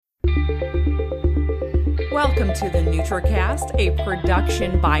Welcome to the NutraCast, a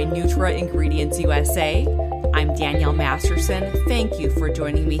production by Nutra Ingredients USA. I'm Danielle Masterson. Thank you for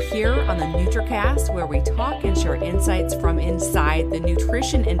joining me here on the NutraCast, where we talk and share insights from inside the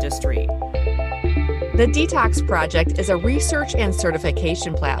nutrition industry. The Detox Project is a research and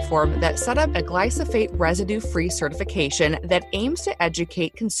certification platform that set up a glyphosate residue-free certification that aims to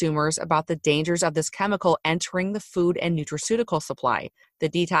educate consumers about the dangers of this chemical entering the food and nutraceutical supply. The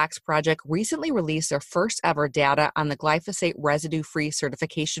Detox Project recently released their first ever data on the glyphosate residue-free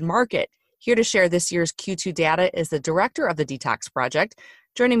certification market. Here to share this year's Q2 data is the director of the Detox Project.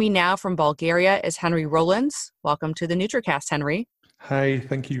 Joining me now from Bulgaria is Henry Rollins. Welcome to the NutraCast, Henry. Hi,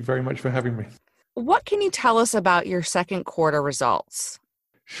 thank you very much for having me. What can you tell us about your second quarter results?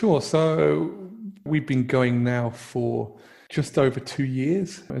 Sure. So we've been going now for just over 2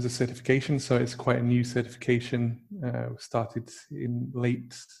 years as a certification. So it's quite a new certification. We started in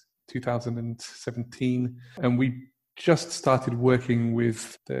late 2017, and we just started working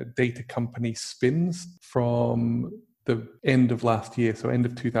with the data company Spins from the end of last year, so end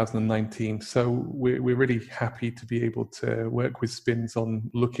of 2019. So we're really happy to be able to work with Spins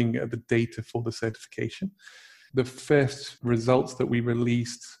on looking at the data for the certification. The first results that we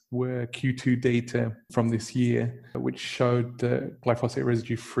released were Q2 data from this year, which showed that glyphosate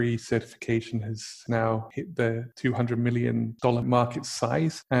residue-free certification has now hit the $200 million market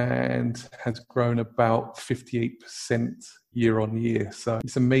size and has grown about 58% year on year. So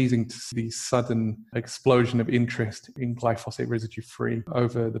it's amazing to see the sudden explosion of interest in glyphosate residue-free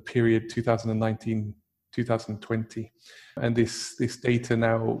over the period 2019-2020. And this data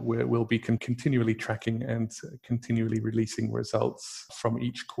now will be continually tracking and continually releasing results from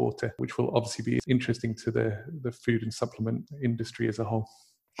each quarter, which will obviously be interesting to the food and supplement industry as a whole.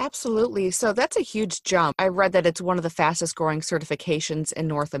 Absolutely. So that's a huge jump. I read that it's one of the fastest growing certifications in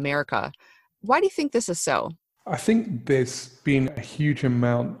North America. Why do you think this is so? I think there's been a huge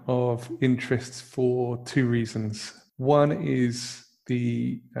amount of interest for two reasons. One is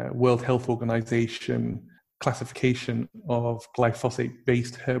the World Health Organization classification of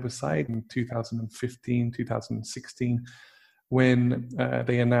glyphosate-based herbicide in 2015, 2016, when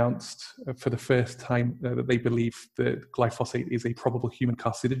they announced for the first time that they believe that glyphosate is a probable human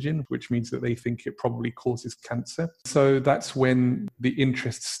carcinogen, which means that they think it probably causes cancer. So that's when the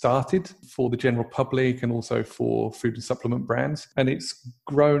interest started for the general public and also for food and supplement brands. And it's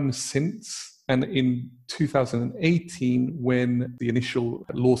grown since. And in 2018, when the initial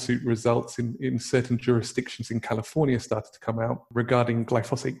lawsuit results in certain jurisdictions in California started to come out regarding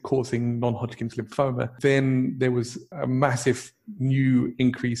glyphosate causing non-Hodgkin's lymphoma, then there was a massive new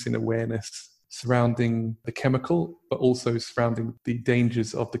increase in awareness surrounding the chemical, but also surrounding the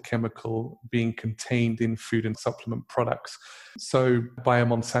dangers of the chemical being contained in food and supplement products. So Bayer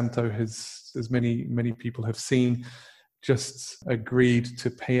Monsanto has, as many people have seen, just agreed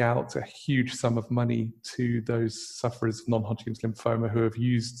to pay out a huge sum of money to those sufferers of non-Hodgkin's lymphoma who have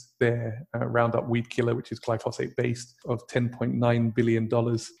used their Roundup weed killer, which is glyphosate-based, of $10.9 billion,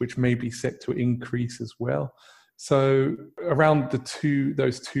 which may be set to increase as well. So around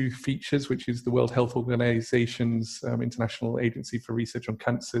those two features, which is the World Health Organization's International Agency for Research on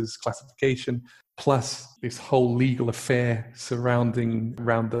Cancer's classification, plus this whole legal affair surrounding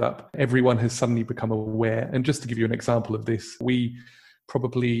Roundup, everyone has suddenly become aware. And just to give you an example of this, we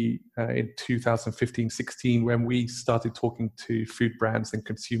probably in 2015-16, when we started talking to food brands and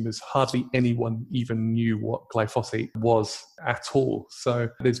consumers, hardly anyone even knew what glyphosate was at all. So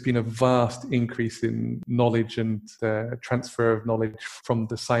there's been a vast increase in knowledge and transfer of knowledge from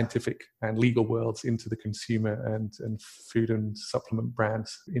the scientific and legal worlds into the consumer and food and supplement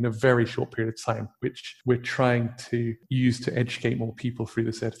brands in a very short period of time, which we're trying to use to educate more people through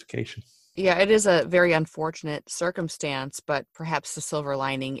the certification. Yeah, it is a very unfortunate circumstance, but perhaps the silver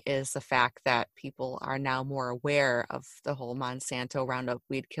lining is the fact that people are now more aware of the whole Monsanto Roundup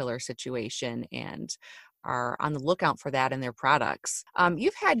weed killer situation and are on the lookout for that in their products.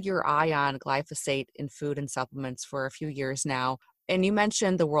 You've had your eye on glyphosate in food and supplements for a few years now, and you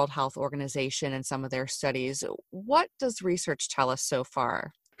mentioned the World Health Organization and some of their studies. What does research tell us so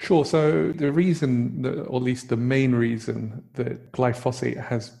far? Sure. So the reason, or at least the main reason, that glyphosate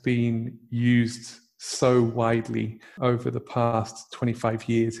has been used so widely over the past 25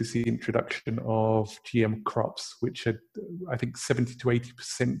 years is the introduction of GM crops, which are, I think, 70 to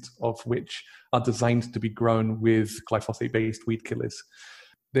 80% of which are designed to be grown with glyphosate-based weed killers.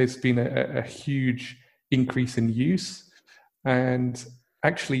 There's been a huge increase in use, and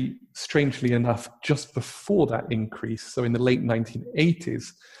Actually, strangely enough, just before that increase, so in the late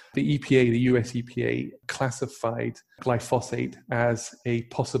 1980s, the EPA, the US EPA, classified glyphosate as a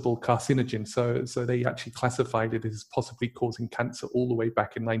possible carcinogen. So they actually classified it as possibly causing cancer all the way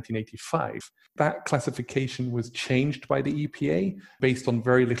back in 1985. That classification was changed by the EPA based on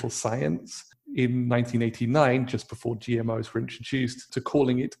very little science in 1989, just before GMOs were introduced, to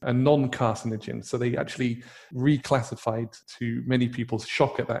calling it a non-carcinogen. So they actually reclassified, to many people's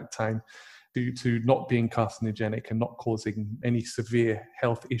shock at that time, to not being carcinogenic and not causing any severe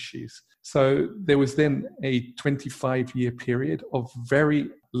health issues. So there was then a 25-year period of very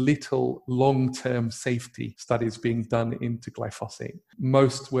little long-term safety studies being done into glyphosate.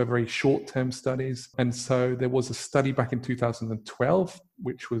 Most were very short-term studies. And so there was a study back in 2012,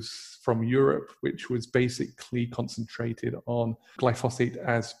 which was from Europe, which was basically concentrated on glyphosate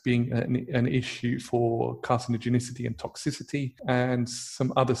as being an issue for carcinogenicity and toxicity. And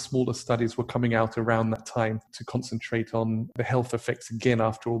some other smaller studies were coming out around that time to concentrate on the health effects, again,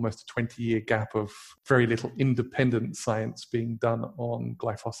 after almost a 20-year gap of very little independent science being done on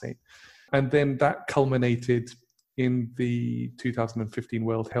glyphosate. And then that culminated in the 2015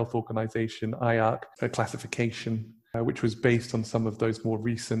 World Health Organization IARC classification, which was based on some of those more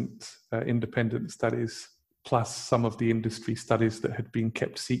recent independent studies, plus some of the industry studies that had been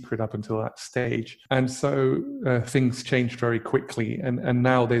kept secret up until that stage. And so things changed very quickly. And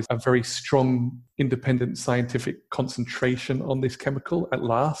now there's a very strong independent scientific concentration on this chemical at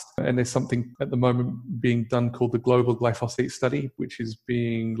last. And there's something at the moment being done called the Global Glyphosate Study, which is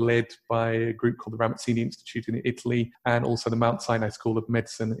being led by a group called the Ramazzini Institute in Italy, and also the Mount Sinai School of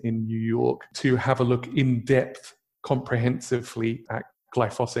Medicine in New York, to have a look in depth, comprehensively at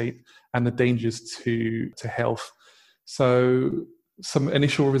glyphosate and the dangers to health. So some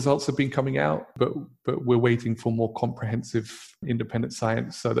initial results have been coming out, but we're waiting for more comprehensive independent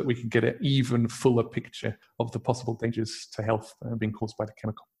science so that we can get an even fuller picture of the possible dangers to health being caused by the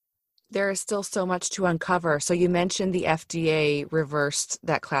chemical. There is still so much to uncover. So you mentioned the FDA reversed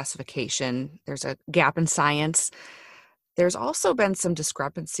that classification. There's a gap in science. There's also been some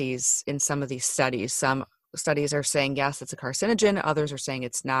discrepancies in some of these studies. Some studies are saying, yes, it's a carcinogen. Others are saying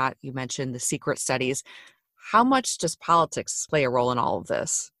it's not. You mentioned the secret studies. How much does politics play a role in all of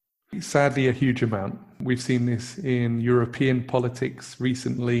this? Sadly, a huge amount. We've seen this in European politics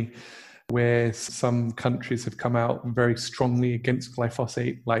recently, where some countries have come out very strongly against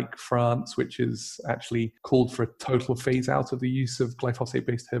glyphosate, like France, which has actually called for a total phase out of the use of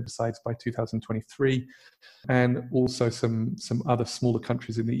glyphosate-based herbicides by 2023. And also some other smaller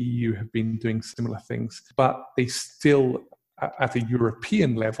countries in the EU have been doing similar things. But they still, at a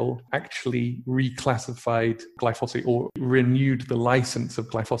European level, actually reclassified glyphosate or renewed the license of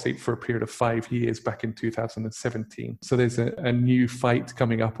glyphosate for a period of 5 years back in 2017. So there's a new fight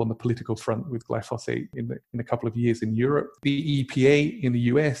coming up on the political front with glyphosate in a couple of years in Europe. The EPA in the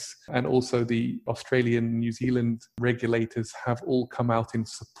US and also the Australian, New Zealand regulators have all come out in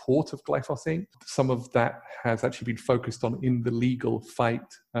support of glyphosate. Some of that has actually been focused on in the legal fight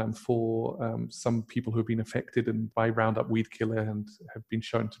for some people who have been affected and by Roundup weed killer and have been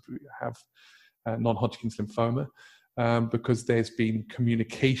shown to have non-Hodgkin's lymphoma, because there's been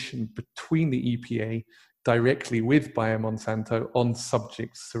communication between the EPA directly with Bayer Monsanto on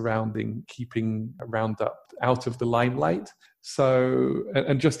subjects surrounding keeping Roundup out of the limelight. So,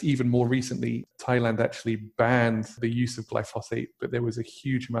 and just even more recently, Thailand actually banned the use of glyphosate, but there was a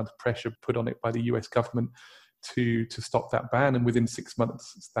huge amount of pressure put on it by the US government to stop that ban. And within 6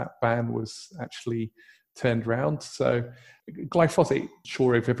 months, that ban was actually turned around. So glyphosate,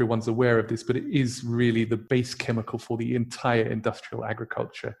 sure, if everyone's aware of this, but it is really the base chemical for the entire industrial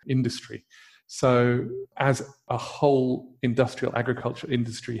agriculture industry. So as a whole industrial agriculture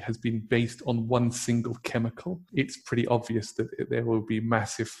industry has been based on one single chemical, it's pretty obvious that there will be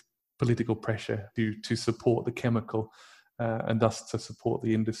massive political pressure to support the chemical and thus to support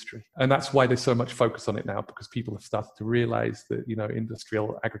the industry. And that's why there's so much focus on it now, because people have started to realize that,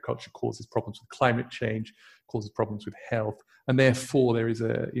 industrial agriculture causes problems with climate change, causes problems with health. And therefore there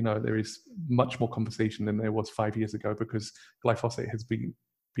is much more conversation than there was 5 years ago, because glyphosate has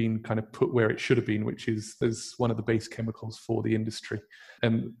been kind of put where it should have been, which is as one of the base chemicals for the industry.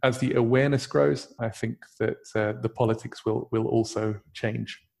 And as the awareness grows, I think that the politics will also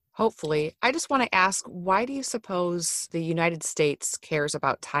change. Hopefully. I just want to ask, why do you suppose the United States cares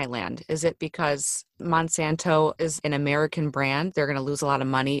about Thailand? Is it because Monsanto is an American brand? They're going to lose a lot of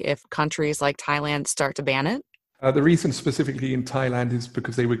money if countries like Thailand start to ban it? The reason specifically in Thailand is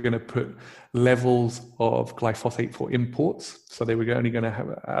because they were going to put levels of glyphosate for imports. So they were only going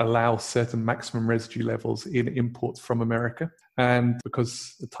to allow certain maximum residue levels in imports from America. And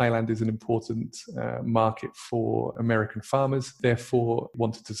because Thailand is an important market for American farmers, therefore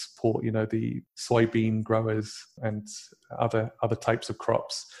wanted to support, the soybean growers and other types of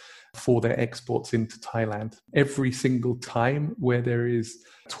crops for their exports into Thailand. Every single time where there is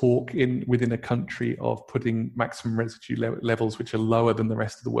talk within a country of putting maximum residue levels which are lower than the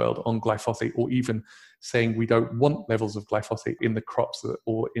rest of the world on glyphosate, or even saying we don't want levels of glyphosate in the crops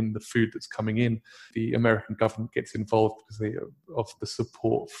or in the food that's coming in, the American government gets involved because of the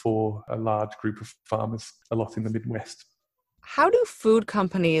support for a large group of farmers, a lot in the Midwest. How do food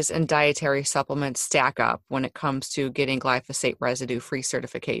companies and dietary supplements stack up when it comes to getting glyphosate residue-free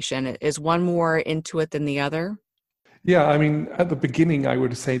certification? Is one more into it than the other? Yeah, I mean, at the beginning, I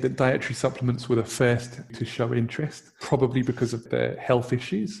would say that dietary supplements were the first to show interest, probably because of their health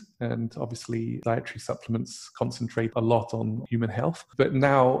issues. And obviously, dietary supplements concentrate a lot on human health. But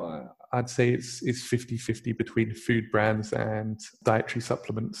now I'd say it's 50-50 between food brands and dietary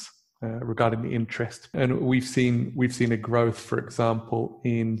supplements. Regarding the interest, and we've seen a growth, for example,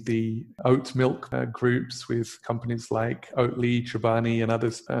 in the oat milk groups with companies like Oatly, Chobani, and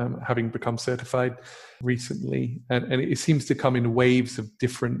others having become certified recently, and it seems to come in waves of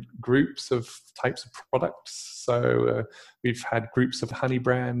different groups of types of products. So we've had groups of honey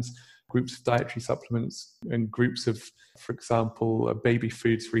brands, groups of dietary supplements, and groups of, for example, baby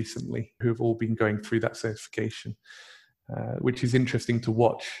foods recently, who have all been going through that certification. Which is interesting to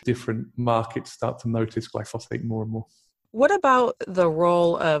watch different markets start to notice glyphosate more and more. What about the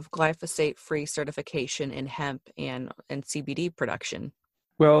role of glyphosate-free certification in hemp and CBD production?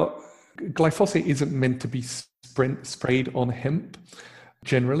 Well, glyphosate isn't meant to be sprayed on hemp.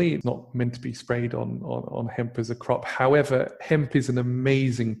 Generally, it's not meant to be sprayed on hemp as a crop. However, hemp is an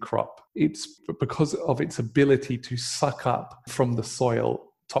amazing crop. It's because of its ability to suck up from the soil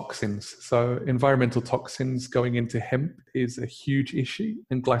toxins. So environmental toxins going into hemp is a huge issue,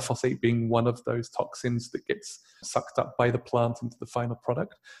 and glyphosate being one of those toxins that gets sucked up by the plant into the final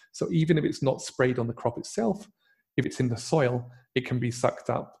product. So even if it's not sprayed on the crop itself, if it's in the soil, it can be sucked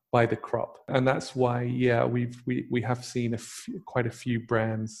up by the crop. And that's why, we have seen quite a few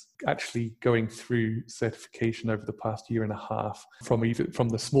brands actually going through certification over the past year and a half, from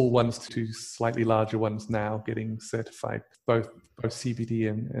the small ones to slightly larger ones now getting certified. Both CBD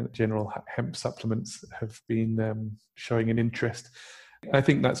and general hemp supplements have been showing an interest. I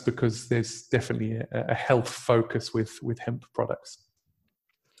think that's because there's definitely a health focus with hemp products.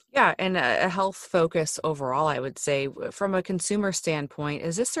 Yeah, and a health focus overall, I would say. From a consumer standpoint,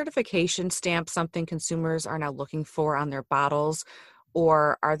 is this certification stamp something consumers are now looking for on their bottles,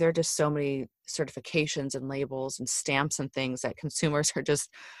 or are there just so many certifications and labels and stamps and things that consumers are just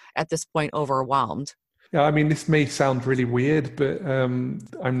at this point overwhelmed? Yeah, I mean, this may sound really weird, but I'm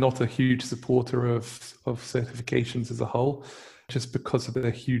not a huge supporter of certifications as a whole, just because of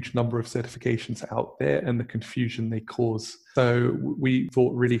the huge number of certifications out there and the confusion they cause. So we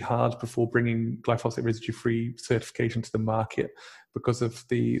thought really hard before bringing glyphosate residue-free certification to the market because of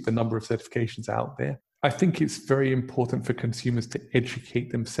the number of certifications out there. I think it's very important for consumers to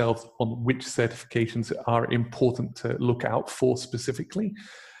educate themselves on which certifications are important to look out for specifically,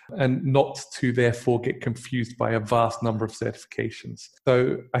 and not to therefore get confused by a vast number of certifications.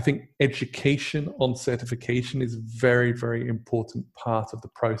 So I think education on certification is a very, very important part of the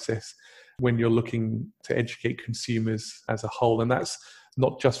process when you're looking to educate consumers as a whole. And that's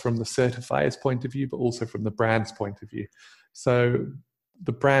not just from the certifier's point of view, but also from the brand's point of view. So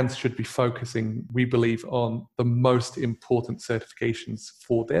the brands should be focusing, we believe, on the most important certifications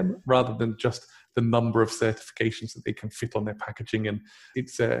for them, rather than just the number of certifications that they can fit on their packaging. And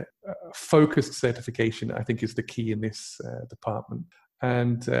it's a focused certification, I think, is the key in this department.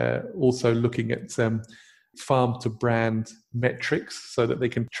 And also looking at farm to brand metrics so that they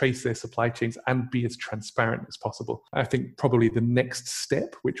can trace their supply chains and be as transparent as possible. I think probably the next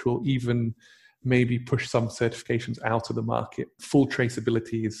step, which will even maybe push some certifications out of the market. Full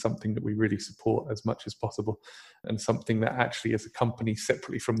traceability is something that we really support as much as possible, and something that actually, as a company,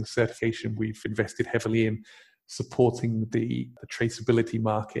 separately from the certification, we've invested heavily in supporting the traceability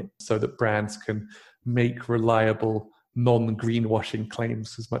market so that brands can make reliable, non-greenwashing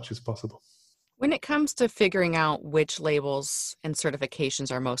claims as much as possible. When it comes to figuring out which labels and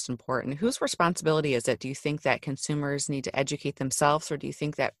certifications are most important, whose responsibility is it? Do you think that consumers need to educate themselves, or do you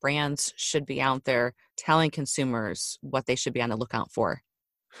think that brands should be out there telling consumers what they should be on the lookout for?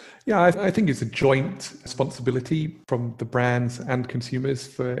 Yeah, I think it's a joint responsibility from the brands and consumers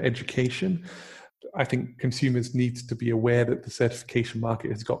for education. I think consumers need to be aware that the certification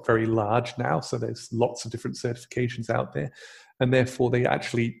market has got very large now. So there's lots of different certifications out there. And therefore, they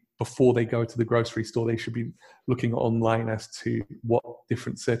actually, before they go to the grocery store, they should be looking online as to what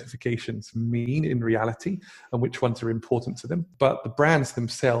different certifications mean in reality and which ones are important to them. But the brands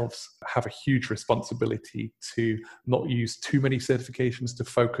themselves have a huge responsibility to not use too many certifications, to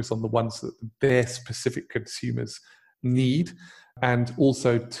focus on the ones that their specific consumers need, and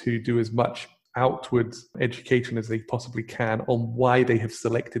also to do as much outward education as they possibly can on why they have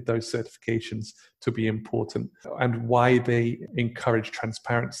selected those certifications to be important and why they encourage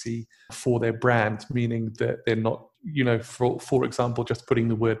transparency for their brand, meaning that they're not, for example, just putting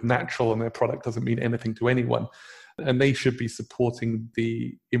the word natural on their product doesn't mean anything to anyone. And they should be supporting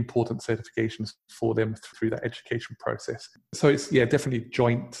the important certifications for them through that education process. So it's, definitely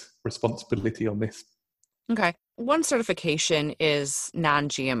joint responsibility on this. Okay. One certification is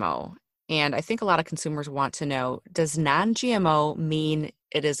non-GMO. And I think a lot of consumers want to know, does non-GMO mean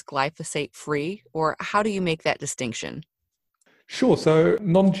it is glyphosate free, or how do you make that distinction? Sure. So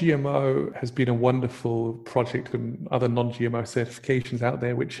non-GMO has been a wonderful project and other non-GMO certifications out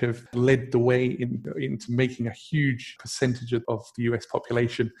there which have led the way into making a huge percentage of the US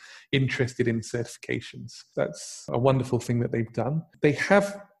population interested in certifications. That's a wonderful thing that they've done. They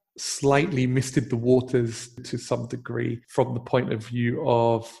have slightly misted the waters to some degree from the point of view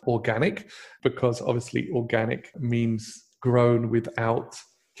of organic, because obviously organic means grown without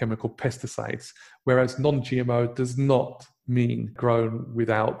chemical pesticides, whereas non-GMO does not mean grown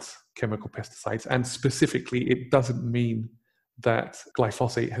without chemical pesticides. And specifically, it doesn't mean that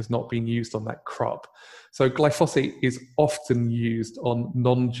glyphosate has not been used on that crop. So glyphosate is often used on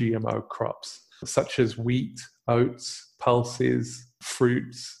non-GMO crops, such as wheat, oats, pulses,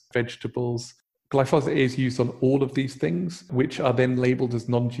 fruits, vegetables. Glyphosate is used on all of these things, which are then labeled as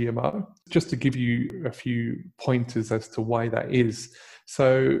non-GMO. Just to give you a few pointers as to why that is.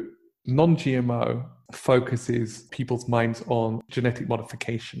 So non-GMO focuses people's minds on genetic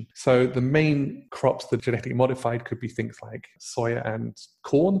modification. So the main crops that are genetically modified could be things like soya and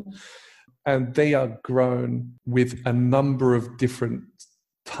corn, and they are grown with a number of different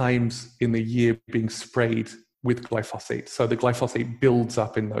times in the year being sprayed with glyphosate. So the glyphosate builds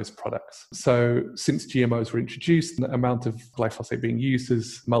up in those products. So since GMOs were introduced, the amount of glyphosate being used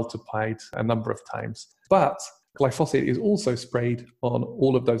has multiplied a number of times. But glyphosate is also sprayed on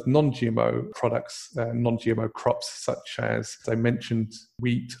all of those non-GMO products, non-GMO crops, such as I mentioned,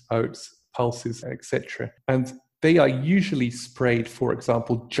 wheat, oats, pulses, etc. And they are usually sprayed, for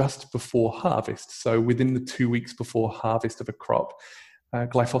example, just before harvest. So within the 2 weeks before harvest of a crop,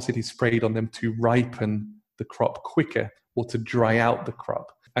 glyphosate is sprayed on them to ripen the crop quicker or to dry out the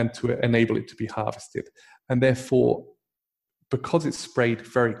crop and to enable it to be harvested. And therefore, because it's sprayed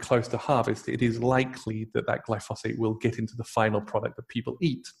very close to harvest, it is likely that that glyphosate will get into the final product that people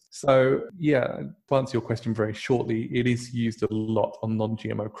eat. So to answer your question very shortly, it is used a lot on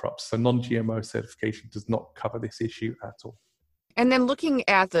non-GMO crops. So non-GMO certification does not cover this issue at all. And then looking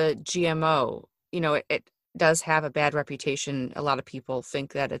at the GMO, it does have a bad reputation. A lot of people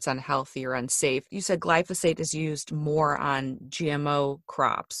think that it's unhealthy or unsafe. You said glyphosate is used more on GMO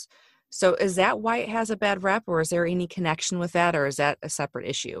crops. So is that why it has a bad rep, or is there any connection with that, or is that a separate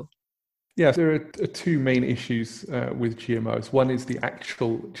issue? Yeah, there are two main issues with GMOs. One is the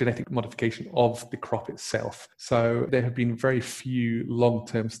actual genetic modification of the crop itself. So there have been very few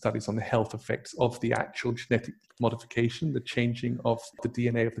long-term studies on the health effects of the actual genetic modification, the changing of the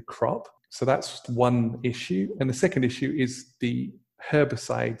DNA of the crop. So that's one issue. And the second issue is the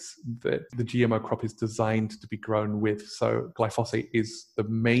herbicides that the GMO crop is designed to be grown with. So glyphosate is the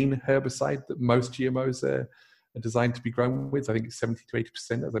main herbicide that most GMOs are designed to be grown with. I think it's 70 to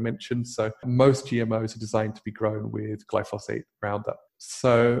 80%, as I mentioned. So most GMOs are designed to be grown with glyphosate Roundup.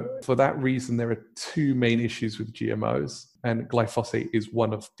 So for that reason, there are two main issues with GMOs, and glyphosate is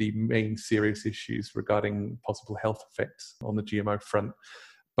one of the main serious issues regarding possible health effects on the GMO front.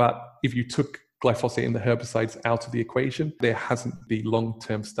 But if you took glyphosate and the herbicides out of the equation, there hasn't the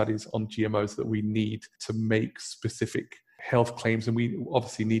long-term studies on GMOs that we need to make specific health claims. And we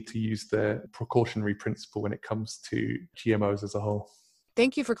obviously need to use the precautionary principle when it comes to GMOs as a whole.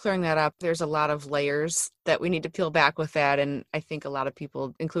 Thank you for clearing that up. There's a lot of layers that we need to peel back with that. And I think a lot of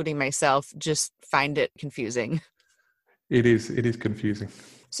people, including myself, just find it confusing. It is confusing.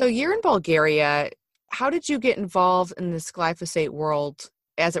 So you're in Bulgaria. How did you get involved in this glyphosate world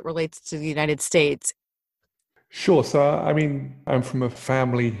as it relates to the United States? Sure. So, I mean, I'm from a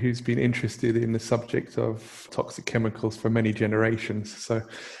family who's been interested in the subject of toxic chemicals for many generations. So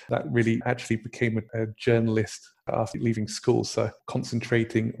that really actually became a journalist after leaving school. So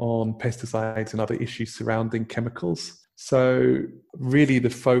concentrating on pesticides and other issues surrounding chemicals. So really the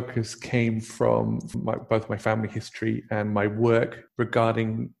focus came from both my family history and my work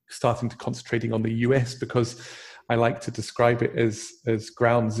regarding starting to concentrating on the US, because I like to describe it as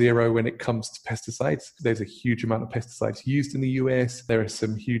ground zero when it comes to pesticides. There's a huge amount of pesticides used in the US. There are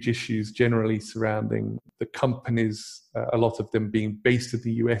some huge issues generally surrounding the companies, a lot of them being based in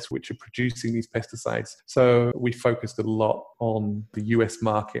the US, which are producing these pesticides. So we focused a lot on the US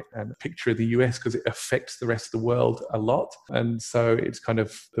market and a picture of the US because it affects the rest of the world a lot. And so it's kind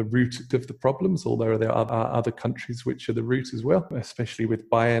of the root of the problems, although there are other countries which are the root as well, especially with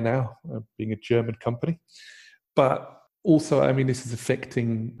Bayer now, being a German company. But also, I mean, this is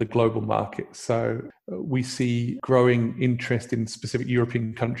affecting the global market. So we see growing interest in specific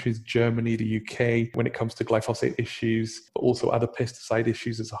European countries, Germany, the UK, when it comes to glyphosate issues, but also other pesticide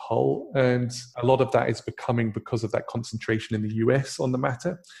issues as a whole. And a lot of that is becoming because of that concentration in the US on the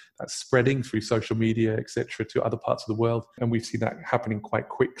matter. That's spreading through social media, etc., to other parts of the world. And we've seen that happening quite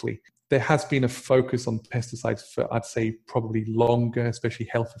quickly. There has been a focus on pesticides for, I'd say, probably longer, especially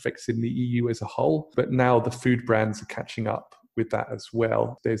health effects in the EU as a whole. But now the food brands are catching up with that as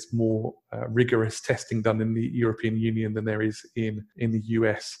well. There's more rigorous testing done in the European Union than there is in the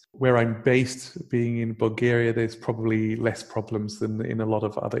US. Where I'm based, being in Bulgaria, there's probably less problems than in a lot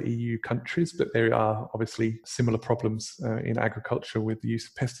of other EU countries, but there are obviously similar problems in agriculture with the use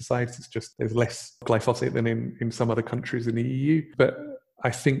of pesticides. It's just there's less glyphosate than in some other countries in the EU. But I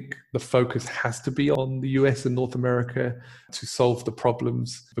think the focus has to be on the US and North America to solve the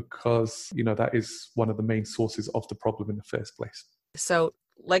problems because, that is one of the main sources of the problem in the first place. So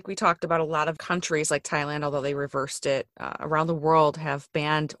like we talked about, a lot of countries like Thailand, although they reversed it, around the world have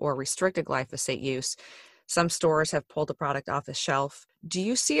banned or restricted glyphosate use. Some stores have pulled the product off the shelf. Do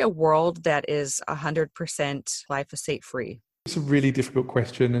you see a world that is 100% glyphosate free? It's a really difficult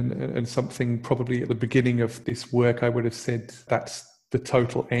question and something probably at the beginning of this work I would have said that's the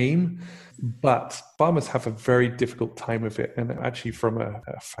total aim, but farmers have a very difficult time of it. And actually from a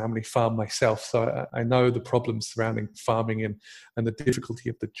family farm myself, so I know the problems surrounding farming and the difficulty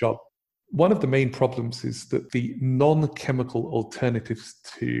of the job. One of the main problems is that the non-chemical alternatives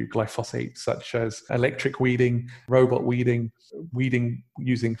to glyphosate, such as electric weeding, robot weeding, weeding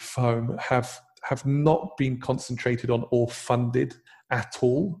using foam, have not been concentrated on or funded at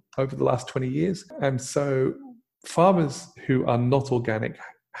all over the last 20 years. And so farmers who are not organic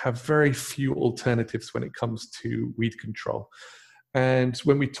have very few alternatives when it comes to weed control. And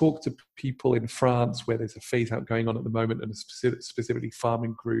when we talk to people in France, where there's a phase out going on at the moment, and specifically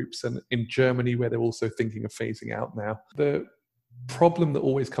farming groups, and in Germany, where they're also thinking of phasing out now, the problem that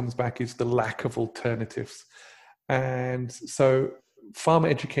always comes back is the lack of alternatives. And so farmer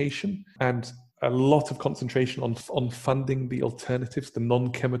education and a lot of concentration on funding the alternatives, the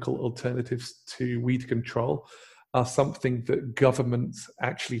non-chemical alternatives to weed control, are something that governments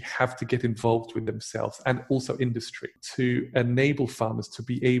actually have to get involved with themselves, and also industry, to enable farmers to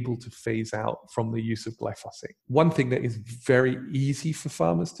be able to phase out from the use of glyphosate. One thing that is very easy for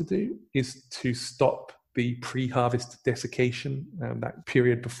farmers to do is to stop the pre-harvest desiccation, that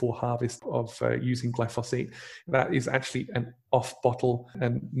period before harvest of using glyphosate. That is actually an off-bottle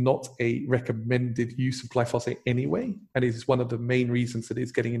and not a recommended use of glyphosate anyway, and it is one of the main reasons that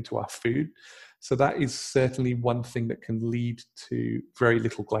it's getting into our food. So that is certainly one thing that can lead to very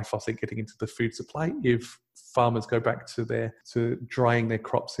little glyphosate getting into the food supply if farmers go back to drying their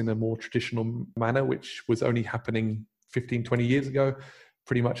crops in a more traditional manner, which was only happening 15, 20 years ago.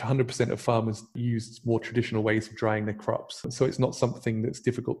 Pretty much 100% of farmers used more traditional ways of drying their crops. So it's not something that's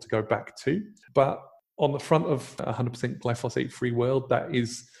difficult to go back to. But on the front of a 100% glyphosate-free world, that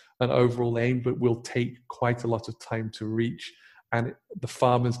is an overall aim, but will take quite a lot of time to reach. And the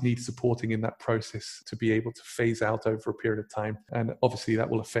farmers need supporting in that process to be able to phase out over a period of time. And obviously that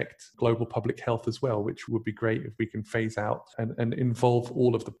will affect global public health as well, which would be great if we can phase out and involve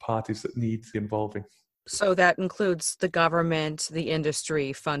all of the parties that need the involving. So that includes the government, the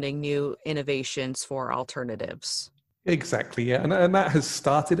industry funding new innovations for alternatives. Exactly, yeah. And that has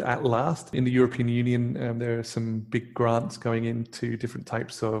started at last in the European Union. There are some big grants going into different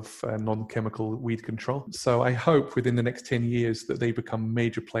types of non-chemical weed control. So I hope within the next 10 years that they become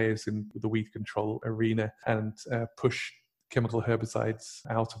major players in the weed control arena and push chemical herbicides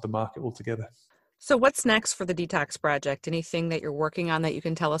out of the market altogether. So what's next for the Detox Project? Anything that you're working on that you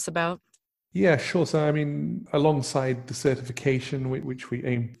can tell us about? Yeah, sure. So, I mean, alongside the certification, which we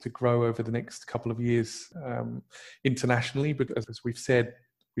aim to grow over the next couple of years internationally, because as we've said,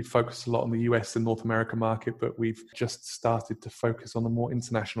 we focus a lot on the US and North America market, but we've just started to focus on the more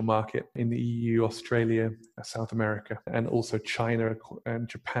international market in the EU, Australia, South America, and also China and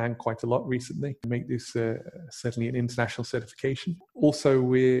Japan quite a lot recently to make this certainly an international certification. Also,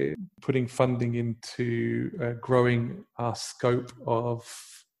 we're putting funding into growing our scope of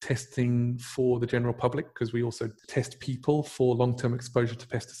testing for the general public, because we also test people for long-term exposure to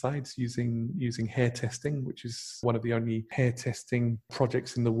pesticides using hair testing, which is one of the only hair testing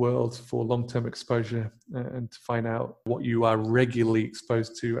projects in the world for long-term exposure and to find out what you are regularly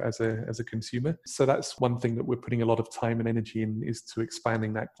exposed to as a consumer. So that's one thing that we're putting a lot of time and energy in, is to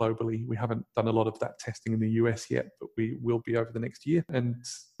expanding that globally. We haven't done a lot of that testing in the US yet, but we will be over the next year. And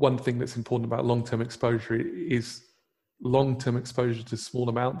one thing that's important about long-term exposure is long-term exposure to small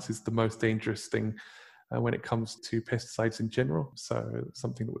amounts is the most dangerous thing when it comes to pesticides in general. So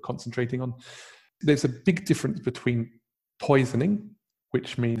something that we're concentrating on. There's a big difference between poisoning,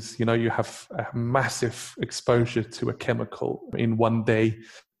 which means, you have a massive exposure to a chemical in one day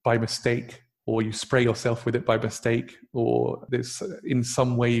by mistake, or you spray yourself with it by mistake, or there's in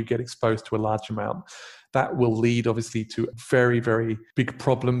some way you get exposed to a large amount. That will lead obviously to very, very big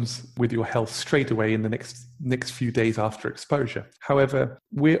problems with your health straight away in the next few days after exposure. However,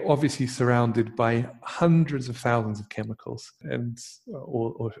 we're obviously surrounded by hundreds of thousands of chemicals, and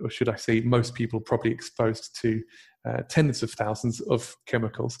or should I say, most people probably exposed to tens of thousands of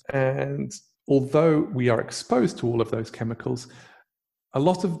chemicals. And although we are exposed to all of those chemicals, a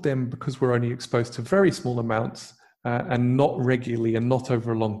lot of them, because we're only exposed to very small amounts, and not regularly and not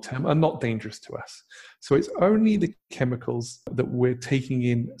over a long term, are not dangerous to us. So it's only the chemicals that we're taking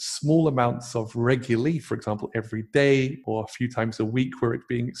in small amounts of regularly, for example, every day or a few times a week, where it's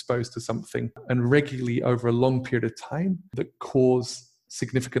being exposed to something, and regularly over a long period of time, that cause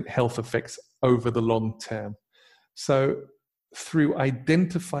significant health effects over the long term. So through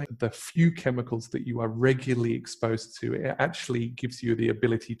identifying the few chemicals that you are regularly exposed to, it actually gives you the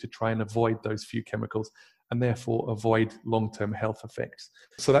ability to try and avoid those few chemicals, and therefore avoid long-term health effects.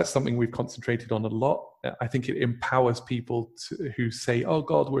 So that's something we've concentrated on a lot. I think it empowers people who say, oh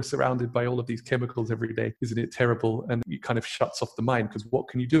God, we're surrounded by all of these chemicals every day. Isn't it terrible? And it kind of shuts off the mind, because what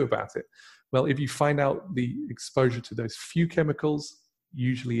can you do about it? Well, if you find out the exposure to those few chemicals,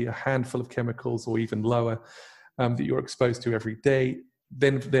 usually a handful of chemicals or even lower, that you're exposed to every day,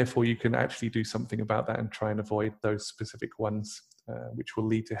 then therefore you can actually do something about that and try and avoid those specific ones, which will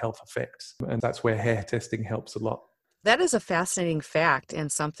lead to health effects. And that's where hair testing helps a lot. That is a fascinating fact,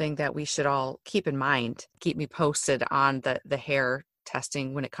 and something that we should all keep in mind. Keep me posted on the hair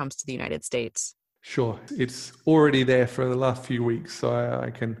testing when it comes to the United States. Sure. It's already there for the last few weeks, so I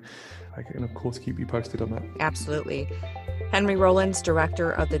can of course keep you posted on that. Absolutely. Henry Rollins,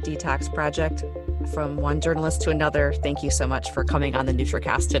 director of the Detox Project. From one journalist to another, thank you so much for coming on the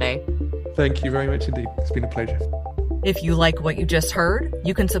NutraCast today. Thank you very much indeed. It's been a pleasure. If you like what you just heard,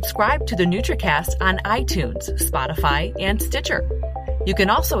 you can subscribe to the NutraCast on iTunes, Spotify, and Stitcher. You can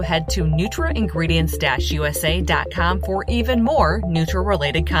also head to nutraingredients-usa.com for even more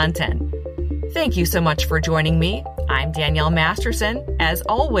Nutra-related content. Thank you so much for joining me. I'm Danielle Masterson. As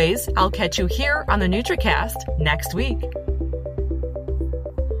always, I'll catch you here on the NutraCast next week.